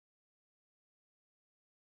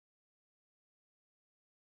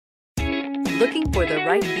Looking for the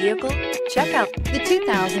right vehicle? Check out the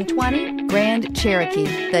 2020 Grand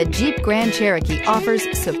Cherokee. The Jeep Grand Cherokee offers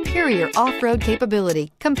superior off-road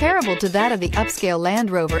capability comparable to that of the upscale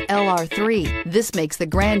Land Rover LR3. This makes the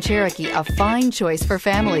Grand Cherokee a fine choice for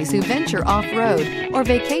families who venture off-road or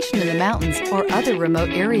vacation in the mountains or other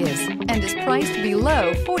remote areas, and is priced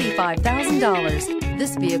below $45,000.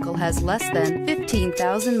 This vehicle has less than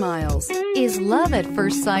 15,000 miles. Is love at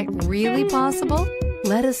first sight really possible?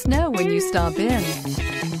 Let us know when you stop in.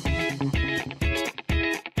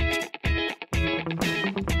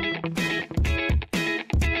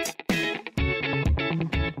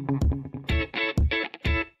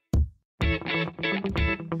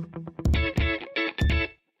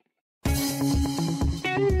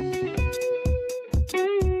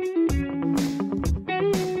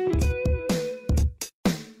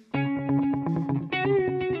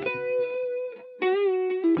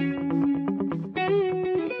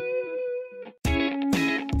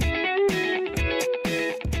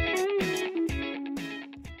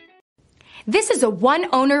 This is a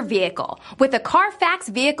one-owner vehicle with a Carfax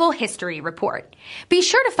Vehicle History Report. Be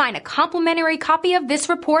sure to find a complimentary copy of this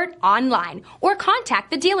report online or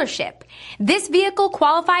contact the dealership. This vehicle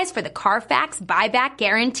qualifies for the Carfax Buyback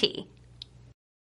Guarantee.